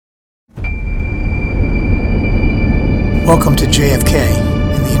Welcome to JFK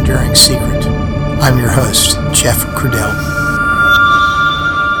and the Enduring Secret. I'm your host, Jeff Crudell.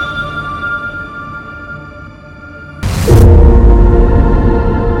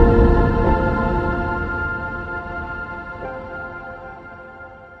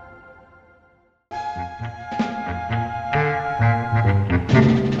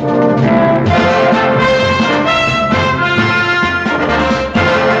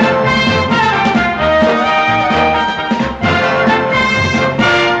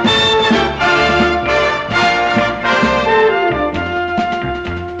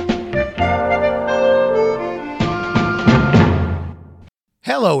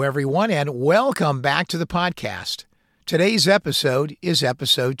 Hello, everyone, and welcome back to the podcast. Today's episode is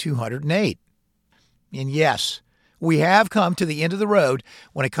episode 208. And yes, we have come to the end of the road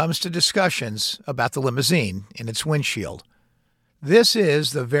when it comes to discussions about the limousine and its windshield. This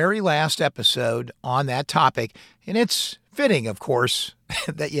is the very last episode on that topic, and it's fitting, of course,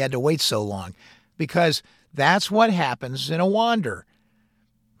 that you had to wait so long, because that's what happens in a wander.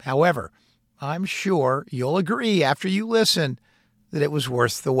 However, I'm sure you'll agree after you listen that it was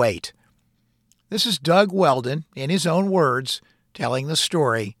worth the wait. This is Doug Weldon, in his own words, telling the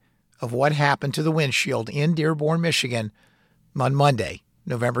story of what happened to the windshield in Dearborn, Michigan on Monday,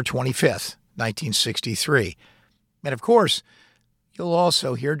 November 25th, 1963. And of course, you'll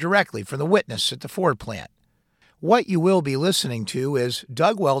also hear directly from the witness at the Ford plant. What you will be listening to is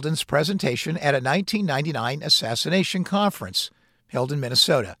Doug Weldon's presentation at a 1999 assassination conference held in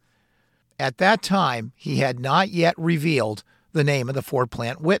Minnesota. At that time, he had not yet revealed the name of the Ford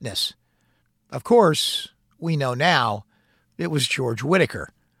plant witness. Of course, we know now it was George Whittaker.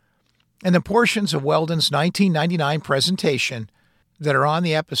 And the portions of Weldon's 1999 presentation that are on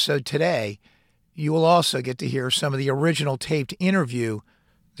the episode today, you will also get to hear some of the original taped interview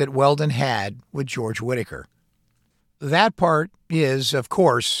that Weldon had with George Whittaker. That part is, of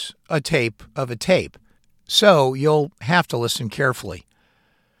course, a tape of a tape, so you'll have to listen carefully.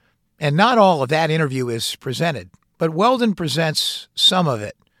 And not all of that interview is presented, but Weldon presents some of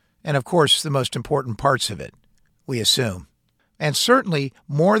it, and of course the most important parts of it, we assume, and certainly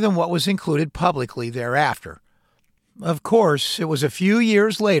more than what was included publicly thereafter. Of course, it was a few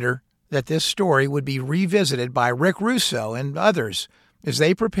years later that this story would be revisited by Rick Russo and others as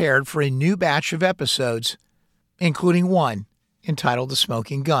they prepared for a new batch of episodes, including one entitled The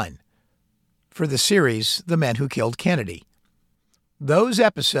Smoking Gun, for the series The Men Who Killed Kennedy. Those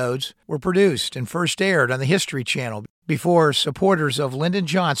episodes were produced and first aired on the History Channel before supporters of Lyndon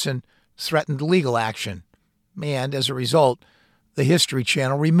Johnson threatened legal action, and as a result, the History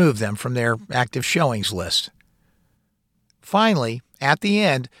Channel removed them from their active showings list. Finally, at the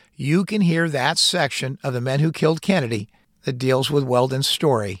end, you can hear that section of The Men Who Killed Kennedy that deals with Weldon's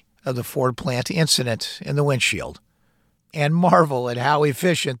story of the Ford plant incident in the windshield, and marvel at how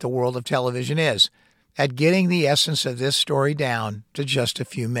efficient the world of television is at getting the essence of this story down to just a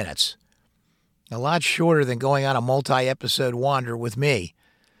few minutes. A lot shorter than going on a multi-episode wander with me.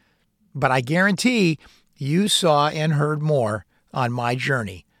 But I guarantee you saw and heard more on my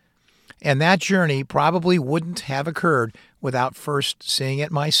journey. And that journey probably wouldn't have occurred without first seeing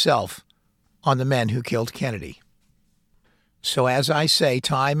it myself on The Men Who Killed Kennedy. So as I say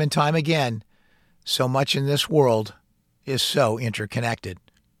time and time again, so much in this world is so interconnected,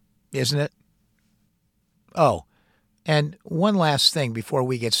 isn't it? Oh, and one last thing before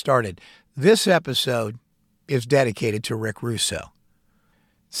we get started. This episode is dedicated to Rick Russo.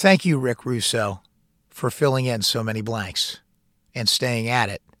 Thank you, Rick Russo, for filling in so many blanks and staying at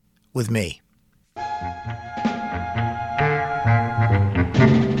it with me.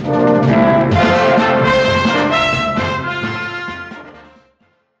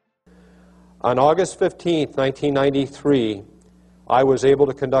 On August 15th, 1993, I was able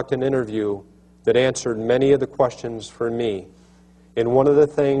to conduct an interview that answered many of the questions for me. And one of the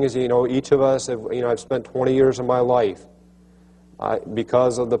things, each of us, I've spent 20 years of my life.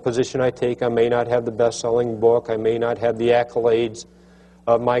 Because of the position I take, I may not have the best-selling book, I may not have the accolades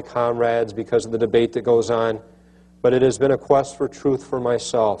of my comrades because of the debate that goes on, but it has been a quest for truth for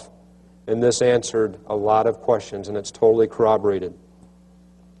myself. And this answered a lot of questions, and it's totally corroborated.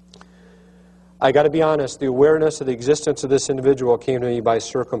 I got to be honest, the awareness of the existence of this individual came to me by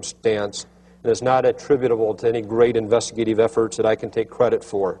circumstance, and is not attributable to any great investigative efforts that I can take credit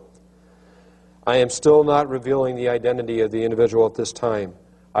for. I am still not revealing the identity of the individual at this time.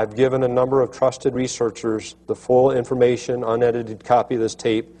 I've given a number of trusted researchers the full information, unedited copy of this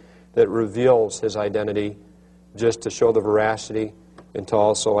tape that reveals his identity, just to show the veracity and to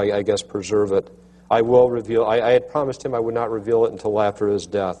also, I guess, preserve it. I will reveal, I had promised him I would not reveal it until after his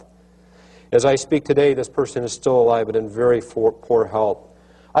death. As I speak today, this person is still alive but in very poor health.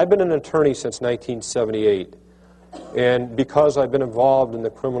 I've been an attorney since 1978, and because I've been involved in the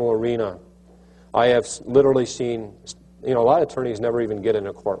criminal arena, I have literally seen, a lot of attorneys never even get in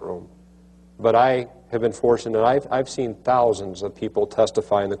a courtroom, but I have been fortunate. I've seen thousands of people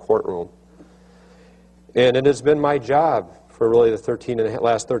testify in the courtroom, and it has been my job for really the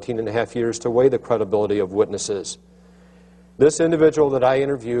last 13 and a half years to weigh the credibility of witnesses. This individual that I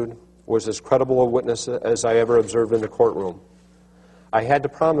interviewed was as credible a witness as I ever observed in the courtroom. I had to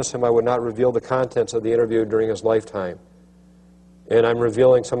promise him I would not reveal the contents of the interview during his lifetime. And I'm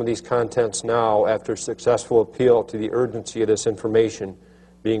revealing some of these contents now after successful appeal to the urgency of this information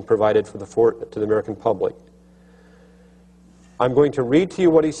being provided to the American public. I'm going to read to you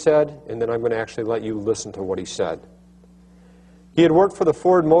what he said, and then I'm going to actually let you listen to what he said. He had worked for the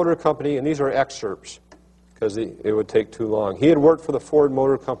Ford Motor Company, and these are excerpts because it would take too long. He had worked for the Ford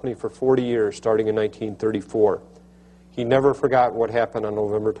Motor Company for 40 years, starting in 1934. He never forgot what happened on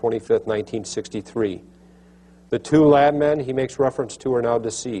November 25th, 1963. The two lab men he makes reference to are now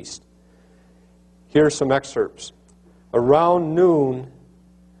deceased. Here are some excerpts. Around noon,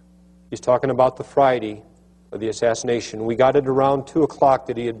 he's talking about the Friday of the assassination. We got it around 2 o'clock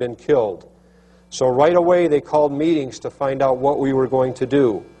that he had been killed. So right away they called meetings to find out what we were going to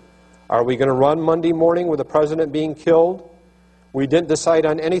do. Are we going to run Monday morning with the president being killed? We didn't decide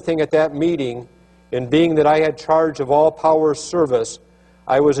on anything at that meeting. And being that I had charge of all power service,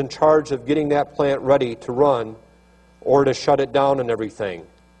 I was in charge of getting that plant ready to run or to shut it down and everything.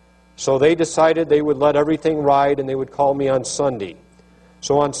 So they decided they would let everything ride and they would call me on Sunday.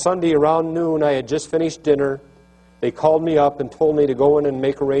 So on Sunday around noon, I had just finished dinner. They called me up and told me to go in and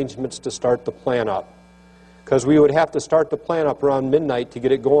make arrangements to start the plant up, because we would have to start the plant up around midnight to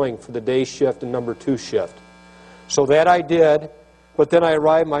get it going for the day shift and number 2 shift. So that I did. But then I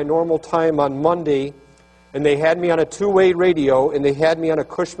arrived my normal time on Monday, and they had me on a 2-way radio, and they had me on a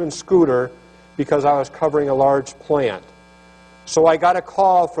Cushman scooter because I was covering a large plant. So I got a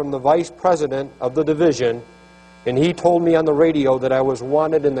call from the vice president of the division, and he told me on the radio that I was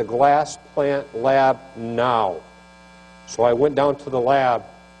wanted in the glass plant lab now. So I went down to the lab,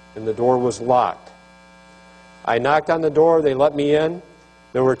 and the door was locked. I knocked on the door, they let me in.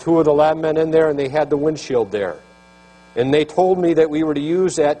 There were 2 of the lab men in there, and they had the windshield there. And they told me that we were to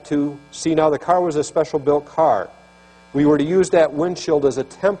use that to, see now the car was a special built car. We were to use that windshield as a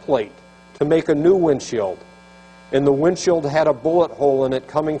template to make a new windshield. And the windshield had a bullet hole in it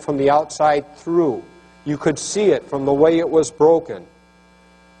coming from the outside through. You could see it from the way it was broken.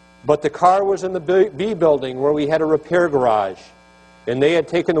 But the car was in the B building where we had a repair garage. And they had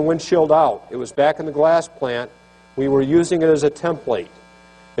taken the windshield out. It was back in the glass plant. We were using it as a template.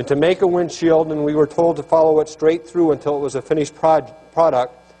 And to make a windshield, and we were told to follow it straight through until it was a finished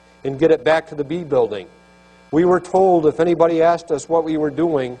product and get it back to the B building. We were told if anybody asked us what we were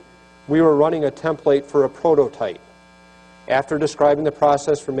doing, we were running a template for a prototype. After describing the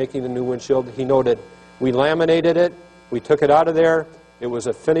process for making the new windshield, he noted, we laminated it, we took it out of there, it was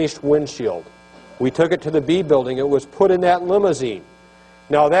a finished windshield. We took it to the B building, it was put in that limousine.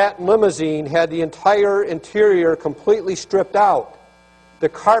 Now that limousine had the entire interior completely stripped out. The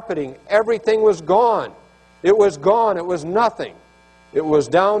carpeting, everything was gone. It was gone. It was nothing. It was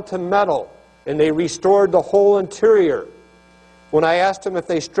down to metal, and they restored the whole interior. When I asked him if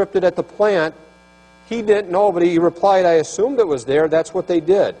they stripped it at the plant, he didn't know, but he replied, I assumed it was there. That's what they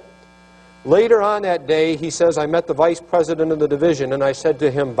did. Later on that day, he says, I met the vice president of the division, and I said to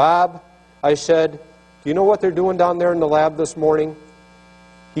him, Bob, I said, do you know what they're doing down there in the lab this morning?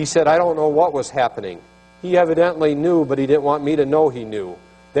 He said, I don't know what was happening. He evidently knew, but he didn't want me to know he knew.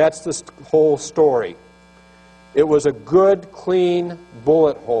 That's the whole story. It was a good, clean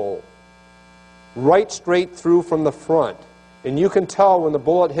bullet hole, right straight through from the front. And you can tell when the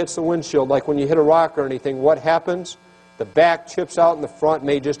bullet hits the windshield, like when you hit a rock or anything, what happens? The back chips out and the front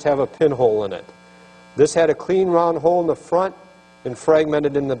may just have a pinhole in it. This had a clean, round hole in the front and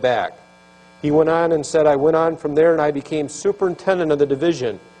fragmented in the back. He went on and said, I went on from there and I became superintendent of the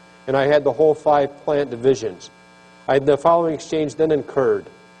division. And I had the whole 5 plant divisions. The following exchange then occurred.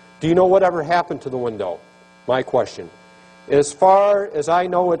 Do you know whatever happened to the window? My question. As far as I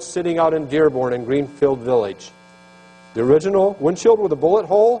know, it's sitting out in Dearborn in Greenfield Village. The original windshield with a bullet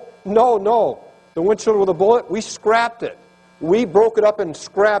hole? No. The windshield with a bullet, we scrapped it. We broke it up and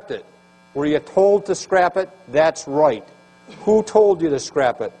scrapped it. Were you told to scrap it? That's right. Who told you to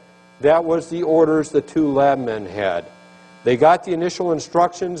scrap it? That was the orders the 2 lab men had. They got the initial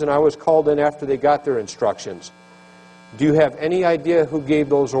instructions, and I was called in after they got their instructions. Do you have any idea who gave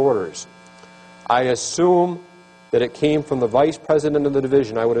those orders? I assume that it came from the vice president of the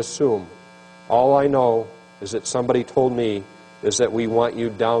division, I would assume. All I know is that somebody told me is that we want you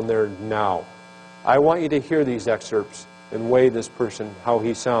down there now. I want you to hear these excerpts and weigh this person, how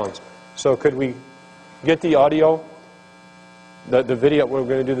he sounds. So could we get the audio? The video, we're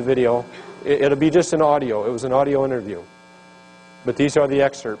going to do the video. It'll be just an audio. It was an audio interview. But these are the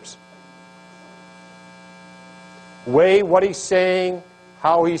excerpts. Weigh what he's saying,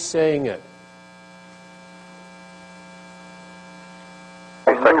 how he's saying it.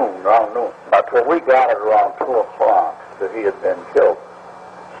 Around noon. But we got it around 2 o'clock that he had been killed.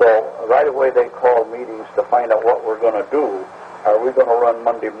 So right away they called meetings to find out what we're going to do. Are we going to run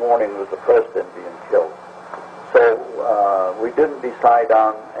Monday morning with the president being killed? So we didn't decide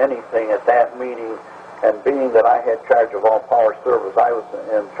on anything at that meeting, and being that I had charge of all power service, I was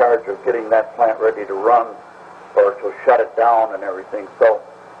in charge of getting that plant ready to run or to shut it down and everything. So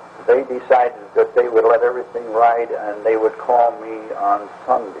they decided that they would let everything ride, and they would call me on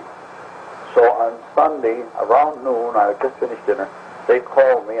Sunday. So on Sunday, around noon, I had just finished dinner, they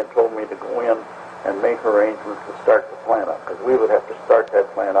called me and told me to go in and make arrangements to start the plant up, because we would have to start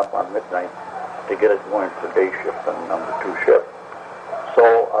that plant up on midnight to get it going for day shift and number 2 shift.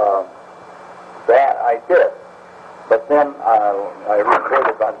 So that I did. But then I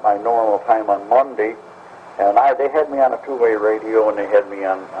reported on my normal time on Monday, and they had me on a 2-way radio, and they had me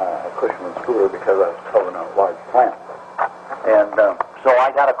on a Cushman scooter because I was covering a large plant. And so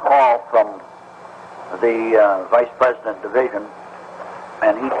I got a call from the Vice President Division,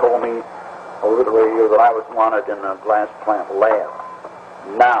 and he told me over the radio that I was wanted in the glass plant lab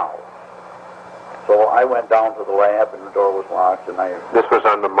now. So I went down to the lab, and the door was locked, and This was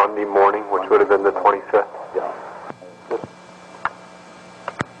on the Monday morning, which would have been the 25th? Yeah.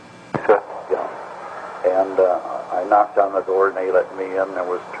 Yeah. And I knocked on the door, and they let me in. There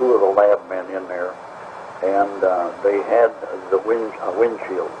was 2 of the lab men in there, and they had the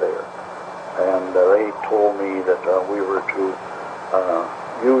windshield there. And they told me that we were to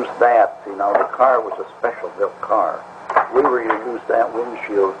use that. See, now the car was a special-built car. We were to use that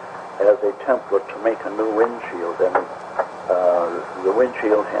windshield as a template to make a new windshield, and the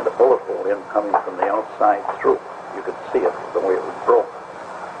windshield had a bullet hole in coming from the outside through. You could see it the way it was broken.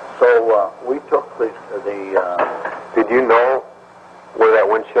 So we took the Did you know where that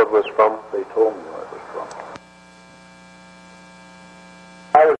windshield was from? They told me where it was from.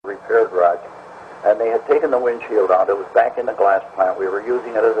 I was in a repair garage, and they had taken the windshield out. It was back in the glass plant. We were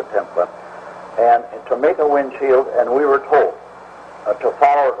using it as a template. And to make a windshield, and we were told to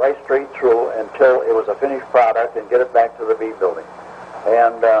follow it right straight through until it was a finished product and get it back to the B building.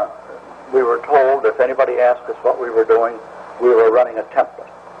 And we were told if anybody asked us what we were doing, we were running a template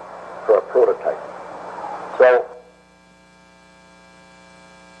for a prototype. So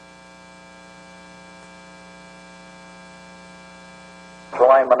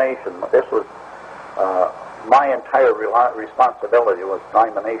lamination, this was my entire responsibility was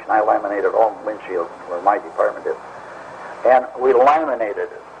lamination. I laminated all the windshields where my department did. And we laminated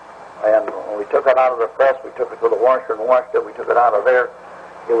it. And when we took it out of the press, we took it to the washer and washed it. We took it out of there.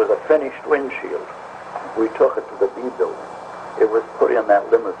 It was a finished windshield. We took it to the B building. It was put in that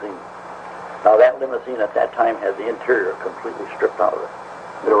limousine. Now that limousine at that time had the interior completely stripped out of it.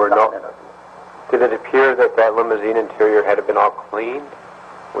 There were no... Did it appear that that limousine interior had been all cleaned?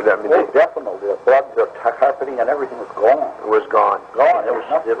 Would that mean definitely. The blood, the carpeting, and everything was gone. It was gone. Gone.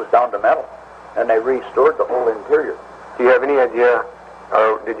 It was down to metal. And they restored the whole interior. Do you have any idea,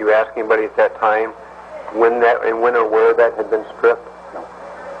 or did you ask anybody at that time when or where that had been stripped? No.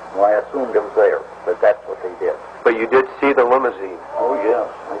 Well, I assumed it was there, but that's what they did. But you did see the limousine? Oh, yes.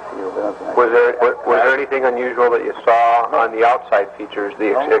 I see the limousine. Was there anything unusual that you saw on the outside features,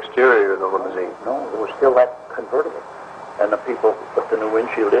 the exterior of the limousine? No, there was still that convertible. And the people put the new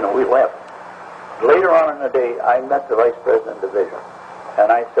windshield in, and we left. Later on in the day, I met the Vice President Division,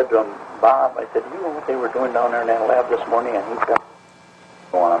 and I said to him, Bob, I said, you know what they were doing down there in that lab this morning? And he said,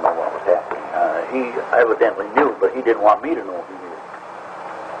 I don't know what was happening. He evidently knew, but he didn't want me to know he knew.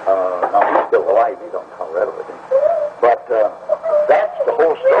 Now, he's still alive. He's on Colorado, I think. But that's the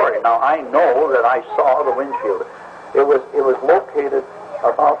whole story. Now, I know that I saw the windshield. It was located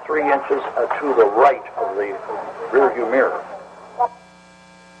about 3 inches to the right of the rearview mirror.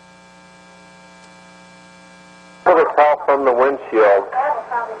 Able to tell from the windshield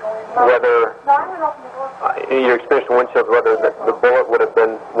whether, in your experience with windshields, whether the bullet would have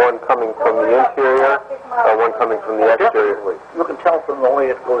been one coming from the interior or one coming from the exterior? Definitely. You can tell from the way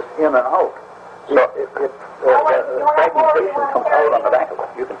it goes in and out. The fragmentation comes out on the back of it.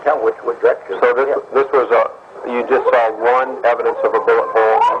 You can tell which direction. So this was you just saw one evidence of a bullet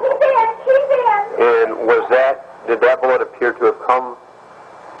hole. And did that bullet appear to have come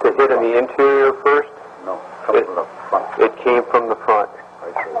to hit in the interior first? No, coming from the front. It came from the front.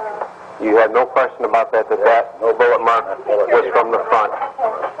 Right through. You had no question about that, no bullet mark was from the front.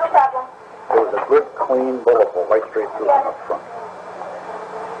 It was a good, clean bullet hole right straight through from the front.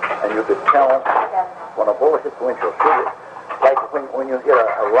 And you could tell when a bullet hits the windshield, like when you hit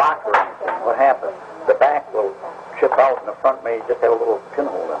a rock or anything, what happens? The back will chip out and the front may just have a little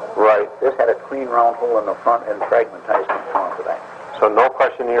pinhole in it. Right. This had a clean round hole in the front and fragmentized from front to back. So no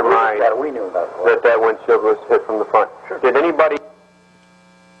question in your mind we knew that windshield was hit from the front. Sure. Did anybody...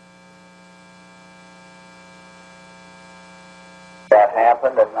 That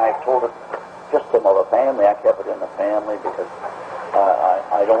happened, and I told it just to the family. I kept it in the family because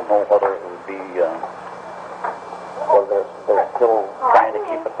I don't know whether it would be, whether they're still trying to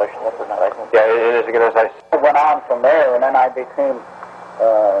keep it hush up or not. I don't know. Yeah, as I went on from there, and then I became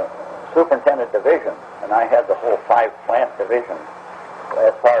superintendent division, and I had the whole 5-plant division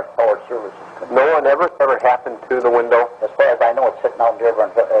as far as powered services. No one ever happened to the window? As far as I know, it's sitting out in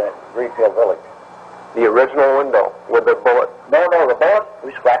Dearborn Greenfield Village. The original window with the bullet? No, the bullet,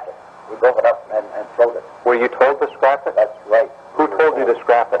 we scrapped it. We broke it up and throwed it. Were you told to scrap it? That's right. Who told you to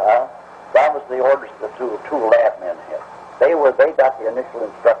scrap it? That was the orders the two lab men had. They got the initial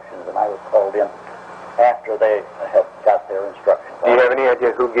instructions, and I was called in after they had got their instructions. Do you have any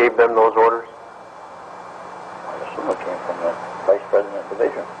idea who gave them those orders? I assume it came from the Vice President of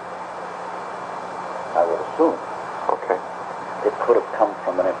Division. I would assume. Okay. It could have come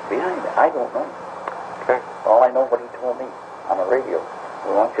from an FBI. I don't know. Okay. All I know what he told me on the radio.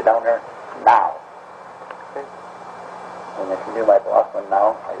 We want you down there now. Okay. And if you knew my boss went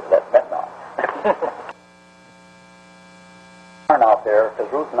now, that meant now. Out there,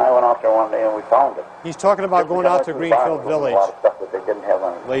 because Ruth and I went out there one day and we found it. He's talking about going out to Greenfield Village. A lot of stuff that they didn't have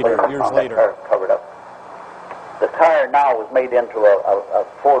on later, years later. Car covered up. The tire now was made into a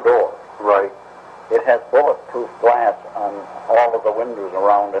 4-door. Right. It has bulletproof glass on all of the windows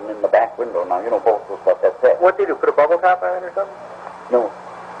around and in the back window. Now, you know, both those stuff, that's it. What did you do, put a bubble top on it or something?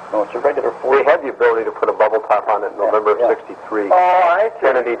 No, it's a regular 4. We had the ability to put a bubble top on it in November Yeah. of '63. Oh, I see.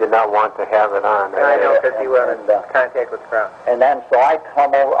 Kennedy did not want to have it on. I know, because he was in contact with the crowd. And then, so I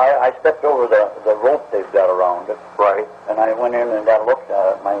come over, I stepped over the rope they've got around it. Right. And I went in and got a look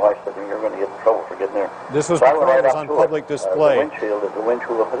at it. My wife said, you're going to get in trouble for getting there. This was So I before went it was up on to public display. The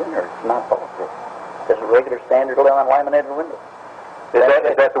windshield was in there. It's not bulletproof. It's a regular standard laminated window. Is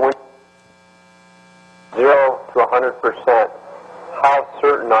that the window? 0 to 100%. How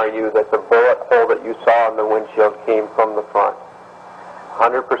certain are you that the bullet hole that you saw in the windshield came from the front?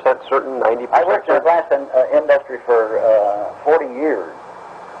 100% certain? 90% I worked in the glass industry for 40 years,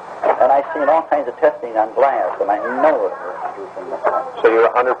 and I've seen all kinds of testing on glass, and I know it was from the front. So you're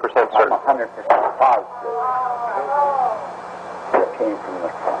 100% certain? I'm 100% positive it came from the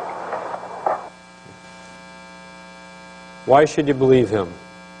front. Why should you believe him?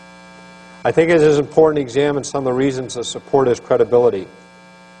 I think it is important to examine some of the reasons that support his credibility.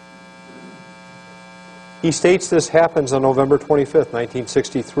 He states this happens on November 25th,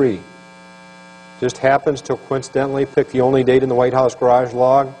 1963. Just happens to coincidentally pick the only date in the White House garage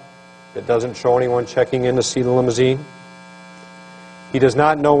log that doesn't show anyone checking in to see the limousine. He does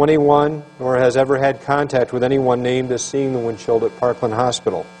not know anyone nor has ever had contact with anyone named as seeing the windshield at Parkland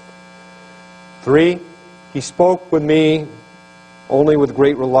Hospital. 3, he spoke with me only with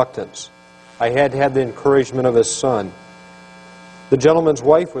great reluctance. I had had the encouragement of his son. The gentleman's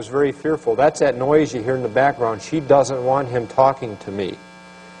wife was very fearful. That's that noise you hear in the background. She doesn't want him talking to me.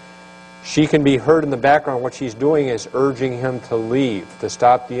 She can be heard in the background. What she's doing is urging him to leave, to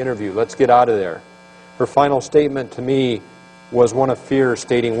stop the interview. Let's get out of there. Her final statement to me was one of fear,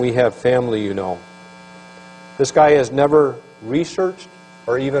 stating, "We have family, you know." This guy has never researched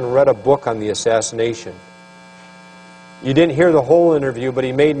or even read a book on the assassination. You didn't hear the whole interview, but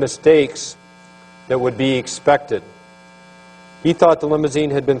he made mistakes that would be expected. He thought the limousine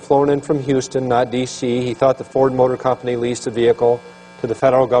had been flown in from Houston, not D.C. He thought the Ford Motor Company leased a vehicle to the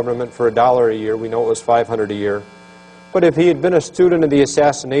federal government for $1 a year. We know it was $500 a year. But if he had been a student of the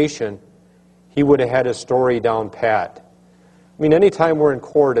assassination, he would have had his story down pat. I mean, anytime we're in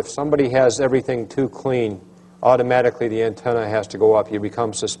court, if somebody has everything too clean, automatically the antenna has to go up. You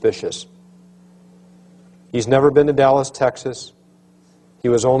become suspicious. He's never been to Dallas, Texas. He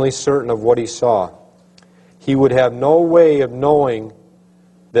was only certain of what he saw. He would have no way of knowing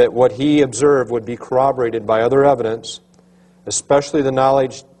that what he observed would be corroborated by other evidence, especially the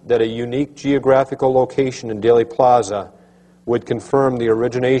knowledge that a unique geographical location in Dealey Plaza would confirm the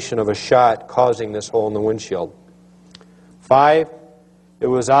origination of a shot causing this hole in the windshield. 5, it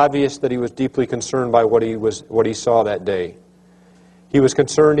was obvious that he was deeply concerned by what he saw that day. He was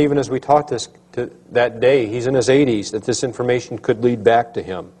concerned, even as we talked that day, he's in his 80s, that this information could lead back to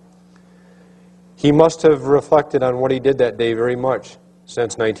him. He must have reflected on what he did that day very much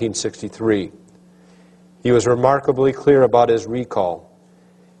since 1963. He was remarkably clear about his recall.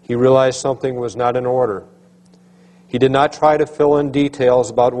 He realized something was not in order. He did not try to fill in details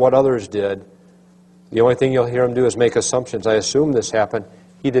about what others did. The only thing you'll hear him do is make assumptions. I assume this happened.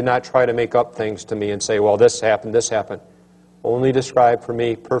 He did not try to make up things to me and say, well, this happened, this happened. Only describe for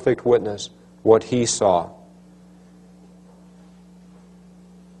me, perfect witness, what he saw.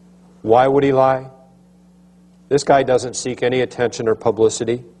 Why would he lie? This guy doesn't seek any attention or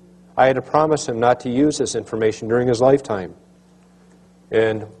publicity. I had to promise him not to use this information during his lifetime.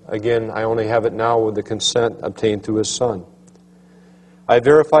 And again, I only have it now with the consent obtained through his son. I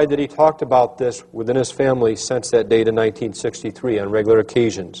verified that he talked about this within his family since that date in 1963 on regular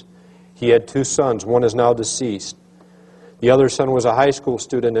occasions. He had 2 sons. One is now deceased. The other son was a high school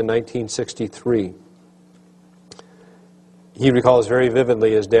student in 1963. He recalls very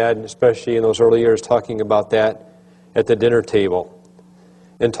vividly his dad, especially in those early years, talking about that at the dinner table.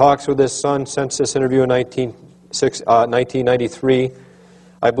 In talks with his son since this interview in 1993,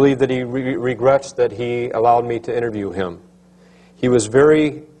 I believe that he regrets that he allowed me to interview him. He was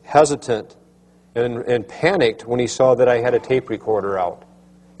very hesitant and panicked when he saw that I had a tape recorder out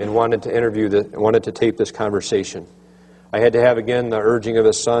and wanted to tape this conversation. I had to have, again, the urging of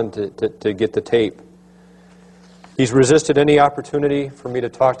his son to get the tape. He's resisted any opportunity for me to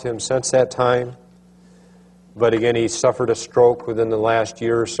talk to him since that time. But again, he suffered a stroke within the last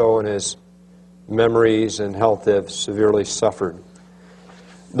year or so, and his memories and health have severely suffered.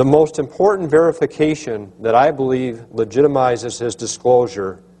 The most important verification that I believe legitimizes his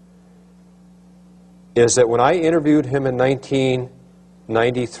disclosure is that when I interviewed him in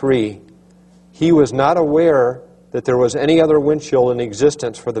 1993, he was not aware that there was any other windshield in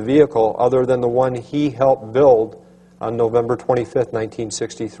existence for the vehicle other than the one he helped build on November 25th,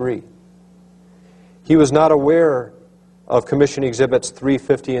 1963. He was not aware of Commission Exhibits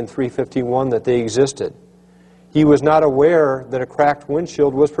 350 and 351 that they existed. He was not aware that a cracked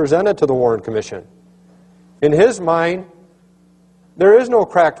windshield was presented to the Warren Commission. In his mind, there is no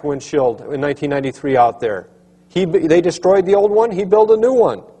cracked windshield in 1993 out there. They destroyed the old one, he built a new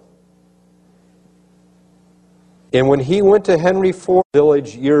one. And when he went to Henry Ford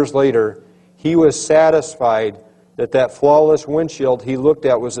Village years later, he was satisfied that that flawless windshield he looked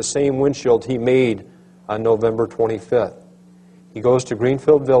at was the same windshield he made on November 25th. He goes to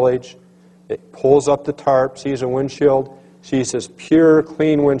Greenfield Village, it pulls up the tarp, sees a windshield, sees this pure,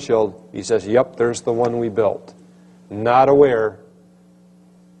 clean windshield. He says, yep, there's the one we built. Not aware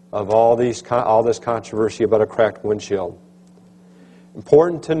of all this controversy about a cracked windshield.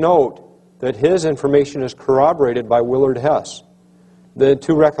 Important to note that his information is corroborated by Willard Hess. The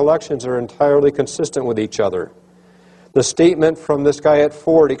 2 recollections are entirely consistent with each other. The statement from this guy at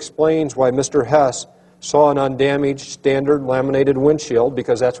Ford explains why Mr. Hess saw an undamaged standard laminated windshield,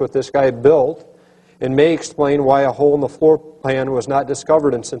 because that's what this guy built, and may explain why a hole in the floor pan was not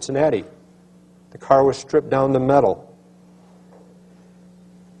discovered in Cincinnati. The car was stripped down to metal.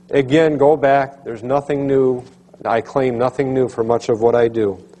 Again, go back. There's nothing new. I claim nothing new for much of what I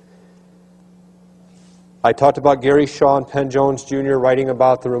do. I talked about Gary Shaw and Penn Jones Jr. writing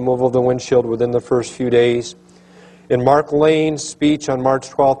about the removal of the windshield within the first few days. In Mark Lane's speech on March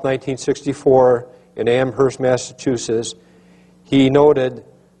 12, 1964, in Amherst, Massachusetts, he noted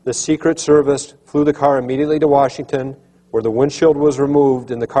the Secret Service flew the car immediately to Washington, where the windshield was removed,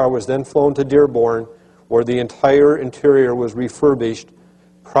 and the car was then flown to Dearborn, where the entire interior was refurbished,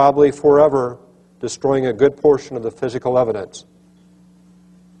 probably forever, destroying a good portion of the physical evidence.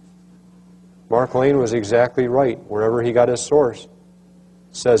 Mark Lane was exactly right. Wherever he got his source,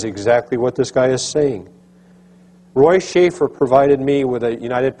 says exactly what this guy is saying. Roy Schaefer provided me with a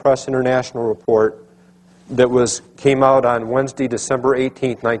United Press International report that came out on Wednesday, December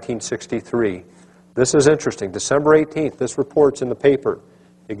 18, 1963. This is interesting. December 18th, this report's in the paper.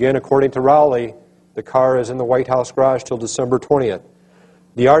 Again, according to Rowley, the car is in the White House garage till December 20th.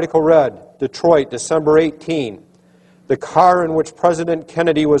 The article read, Detroit, December 18. The car in which President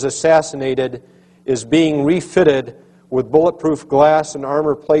Kennedy was assassinated is being refitted with bulletproof glass and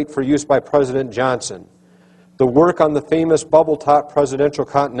armor plate for use by President Johnson. The work on the famous bubble-top presidential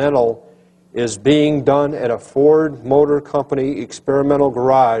Continental is being done at a Ford Motor Company experimental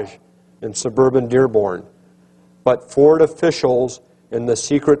garage in suburban Dearborn. But Ford officials in the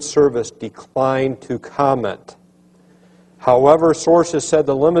Secret Service declined to comment. However, sources said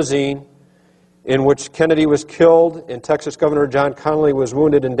the limousine in which Kennedy was killed and Texas Governor John Connally was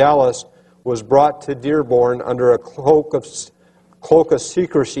wounded in Dallas was brought to Dearborn under a cloak of cloak of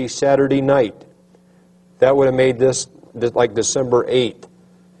secrecy Saturday night. That would have made this like December 8th.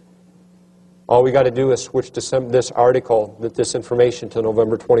 All we got to do is switch this article, this information, to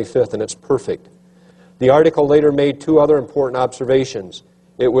November 25th, and it's perfect. The article later made two other important observations.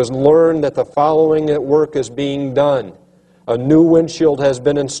 It was learned that the following work is being done. A new windshield has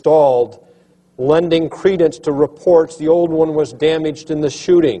been installed, lending credence to reports the old one was damaged in the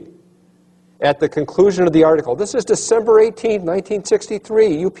shooting. At the conclusion of the article, this is December 18,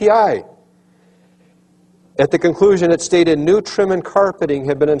 1963, UPI. At the conclusion, it stated new trim and carpeting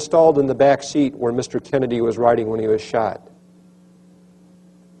had been installed in the back seat where Mr. Kennedy was riding when he was shot.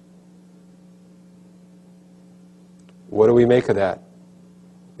 What do we make of that?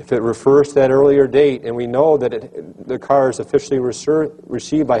 If it refers to that earlier date, and we know that the car is officially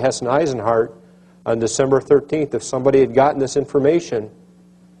received by Hess and Eisenhardt on December 13th, if somebody had gotten this information,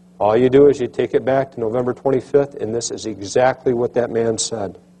 all you do is you take it back to November 25th, and this is exactly what that man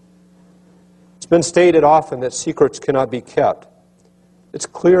said. It's been stated often that secrets cannot be kept. It's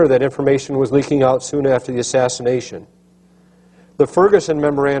clear that information was leaking out soon after the assassination. The Ferguson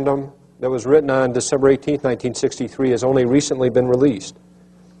Memorandum that was written on December 18, 1963 has only recently been released.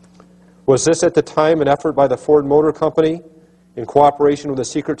 Was this at the time an effort by the Ford Motor Company in cooperation with the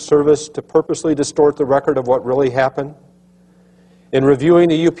Secret Service to purposely distort the record of what really happened? In reviewing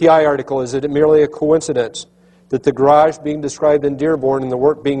the UPI article, is it merely a coincidence that the garage being described in Dearborn and the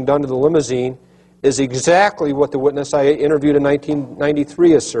work being done to the limousine is exactly what the witness I interviewed in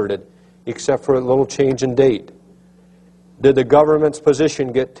 1993 asserted, except for a little change in date? Did the government's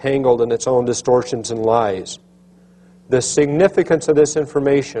position get tangled in its own distortions and lies? The significance of this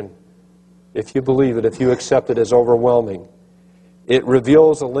information, if you believe it, if you accept it, is overwhelming. It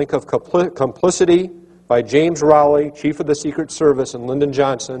reveals a link of complicity by James Rowley, Chief of the Secret Service, and Lyndon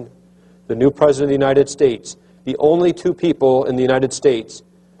Johnson, the new President of the United States, the only two people in the United States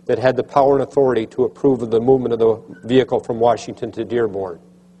that had the power and authority to approve of the movement of the vehicle from Washington to Dearborn.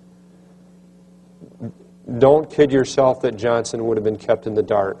 Don't kid yourself that Johnson would have been kept in the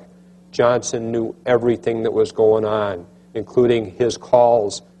dark. Johnson knew everything that was going on, including his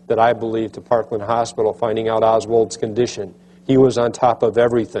calls that I believe to Parkland Hospital finding out Oswald's condition. He was on top of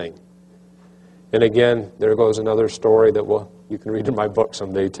everything. And again, there goes another story that you can read in my book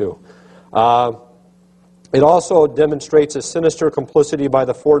someday too. It also demonstrates a sinister complicity by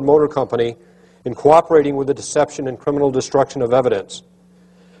the Ford Motor Company in cooperating with the deception and criminal destruction of evidence.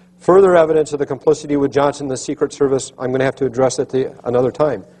 Further evidence of the complicity with Johnson and the Secret Service, I'm going to have to address at another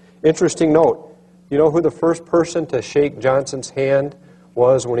time. Interesting note, you know who the first person to shake Johnson's hand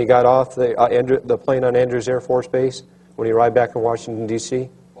was when he got off the plane on Andrews Air Force Base, when he arrived back in Washington, D.C.?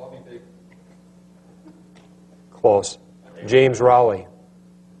 Close. James Rowley.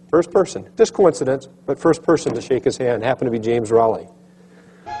 First person. Just coincidence, but first person to shake his hand happened to be James Rowley.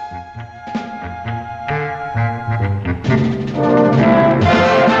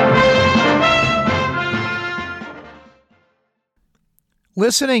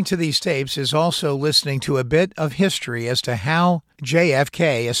 Listening to these tapes is also listening to a bit of history as to how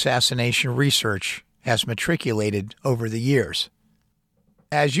JFK assassination research has matriculated over the years.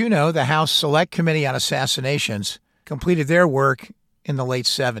 As you know, the House Select Committee on Assassinations completed their work in the late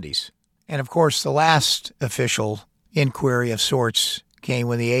 70s. And of course, the last official inquiry of sorts came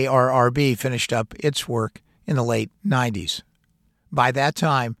when the ARRB finished up its work in the late 90s. By that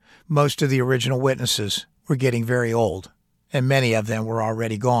time, most of the original witnesses were getting very old, and many of them were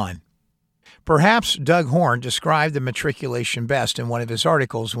already gone. Perhaps Doug Horn described the matriculation best in one of his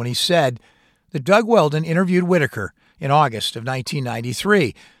articles when he said that Doug Weldon interviewed Whittaker in August of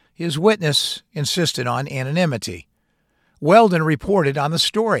 1993. His witness insisted on anonymity. Weldon reported on the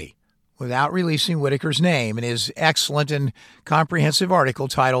story without releasing Whittaker's name in his excellent and comprehensive article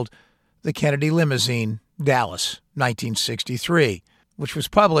titled The Kennedy Limousine, Dallas, 1963, which was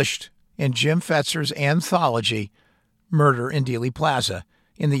published in Jim Fetzer's anthology, Murder in Dealey Plaza,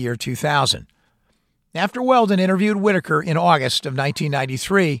 in the year 2000. After Weldon interviewed Whittaker in August of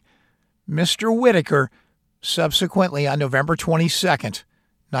 1993, Mr. Whittaker, subsequently on November 22nd,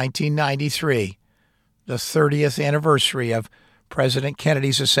 1993, the 30th anniversary of President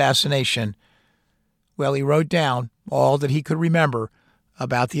Kennedy's assassination, well, he wrote down all that he could remember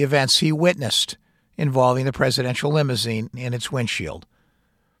about the events he witnessed involving the presidential limousine and its windshield.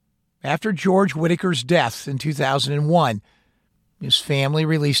 After George Whittaker's death in 2001, his family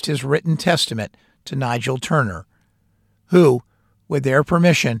released his written testament to Nigel Turner, who, with their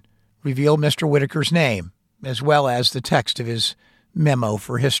permission, revealed Mr. Whittaker's name, as well as the text of his memo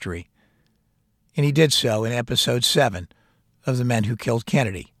for history. And he did so in Episode 7 of The Men Who Killed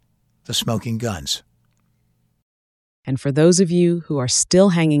Kennedy, The Smoking Guns. And for those of you who are still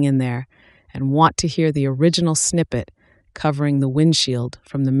hanging in there and want to hear the original snippet covering the windshield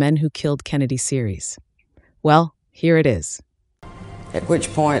from the Men Who Killed Kennedy series, well, here it is. At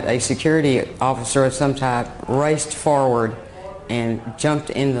which point a security officer of some type raced forward and jumped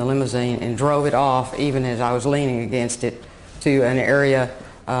in the limousine and drove it off even as I was leaning against it to an area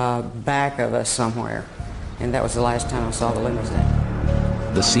back of us somewhere. And that was the last time I saw the limousine.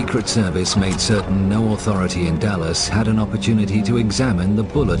 The Secret Service made certain no authority in Dallas had an opportunity to examine the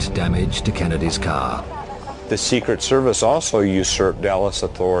bullet damage to Kennedy's car. The Secret Service also usurped Dallas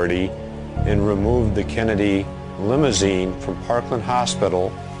authority and removed the Kennedy limousine from Parkland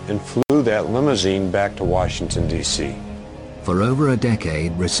Hospital and flew that limousine back to Washington, D.C. For over a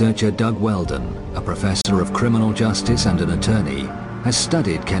decade, researcher Doug Weldon, a professor of criminal justice and an attorney, has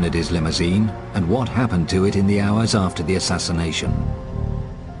studied Kennedy's limousine and what happened to it in the hours after the assassination.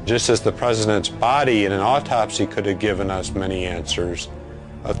 Just as the president's body in an autopsy could have given us many answers,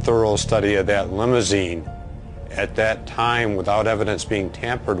 a thorough study of that limousine at that time without evidence being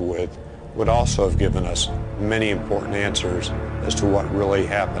tampered with would also have given us many important answers as to what really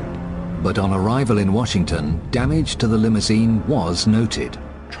happened. But on arrival in Washington, damage to the limousine was noted.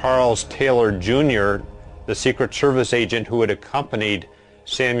 Charles Taylor Jr., the Secret Service agent who had accompanied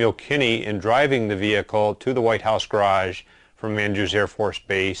Samuel Kinney in driving the vehicle to the White House garage from Andrews Air Force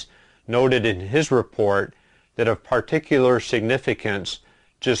Base, noted in his report that of particular significance,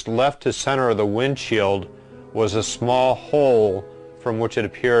 just left to center of the windshield was a small hole from which it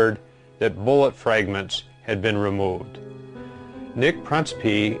appeared that bullet fragments had been removed. Nick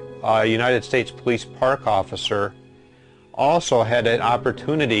Prunspy, a United States Police Park officer, also had an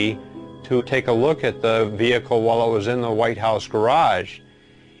opportunity to take a look at the vehicle while it was in the White House garage.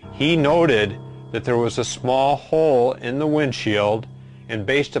 He noted that there was a small hole in the windshield, and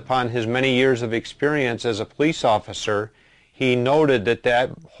based upon his many years of experience as a police officer, he noted that that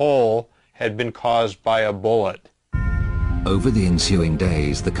hole had been caused by a bullet. Over the ensuing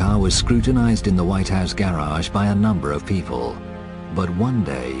days, the car was scrutinized in the White House garage by a number of people. But one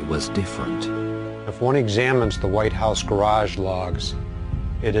day was different. If one examines the White House garage logs,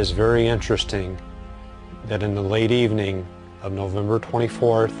 it is very interesting that in the late evening of November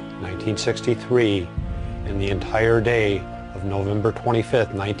 24th, 1963, and the entire day of November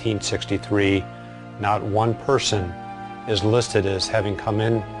 25th, 1963, not one person is listed as having come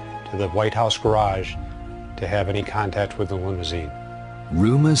in to the White House garage to have any contact with the limousine.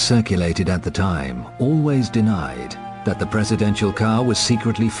 Rumors circulated at the time always denied that the presidential car was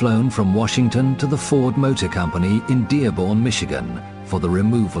secretly flown from Washington to the Ford Motor Company in Dearborn, Michigan, for the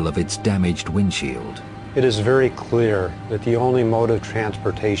removal of its damaged windshield. It is very clear that the only mode of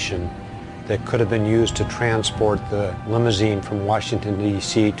transportation that could have been used to transport the limousine from Washington,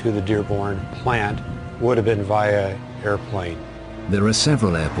 D.C. to the Dearborn plant would have been via airplane. There are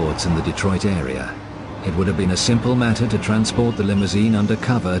several airports in the Detroit area. It would have been a simple matter to transport the limousine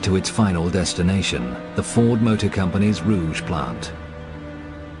undercover to its final destination, the Ford Motor Company's Rouge Plant.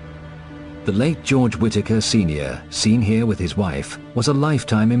 The late George Whittaker Sr., seen here with his wife, was a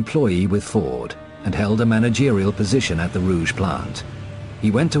lifetime employee with Ford and held a managerial position at the Rouge Plant.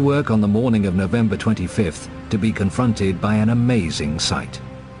 He went to work on the morning of November 25th to be confronted by an amazing sight.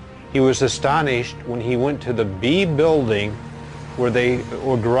 He was astonished when he went to the B building where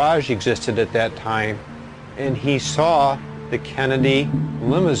a garage existed at that time, and he saw the Kennedy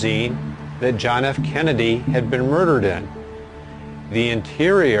limousine that John F. Kennedy had been murdered in. The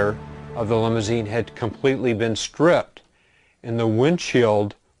interior of the limousine had completely been stripped, and the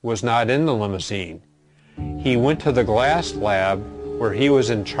windshield was not in the limousine. He went to the glass lab where he was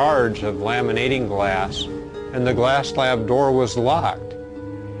in charge of laminating glass, and the glass lab door was locked.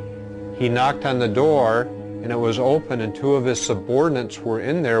 He knocked on the door, and it was open, and two of his subordinates were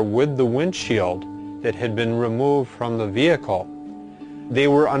in there with the windshield that had been removed from the vehicle. They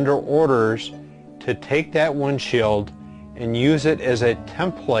were under orders to take that windshield and use it as a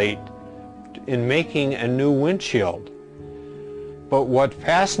template in making a new windshield. But what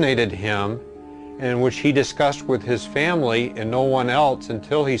fascinated him, and which he discussed with his family and no one else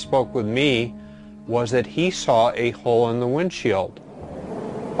until he spoke with me, was that he saw a hole in the windshield.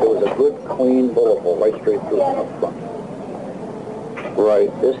 It was a good, clean bullet hole right straight through in the front.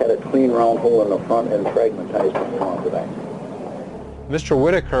 Right. This had a clean, round hole in the front and fragmentized in the front of that. Mr.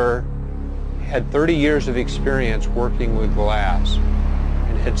 Whittaker had 30 years of experience working with glass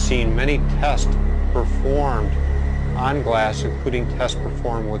and had seen many tests performed on glass, including tests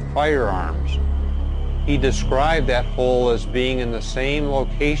performed with firearms. He described that hole as being in the same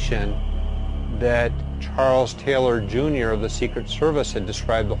location that Charles Taylor Jr. of the Secret Service had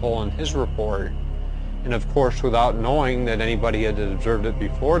described the hole in his report. and of course without knowing that anybody had observed it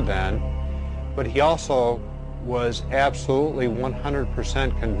before then. But he also was absolutely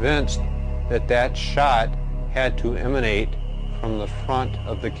 100% convinced that that shot had to emanate from the front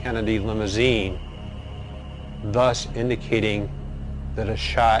of the Kennedy limousine, thus indicating that a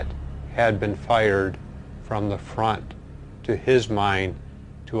shot had been fired from the front, to his mind,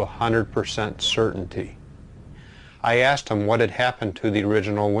 to 100% certainty. I asked him what had happened to the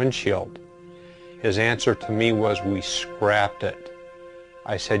original windshield. His answer to me was, "We scrapped it."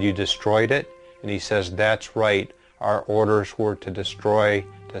 I said, "You destroyed it?" And he says, "That's right. Our orders were to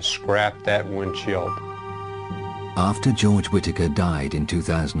scrap that windshield." After George Whittaker died in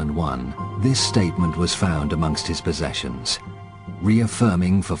 2001, this statement was found amongst his possessions,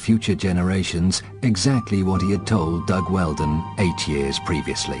 reaffirming for future generations exactly what he had told Doug Weldon 8 years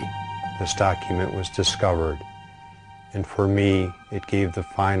previously. This document was discovered, and for me, it gave the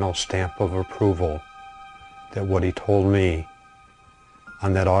final stamp of approval that what he told me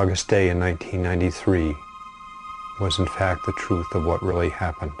on that August day in 1993 was in fact the truth of what really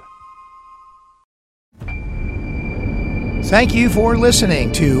happened. Thank you for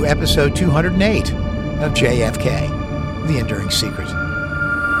listening to episode 208 of JFK, The Enduring Secret.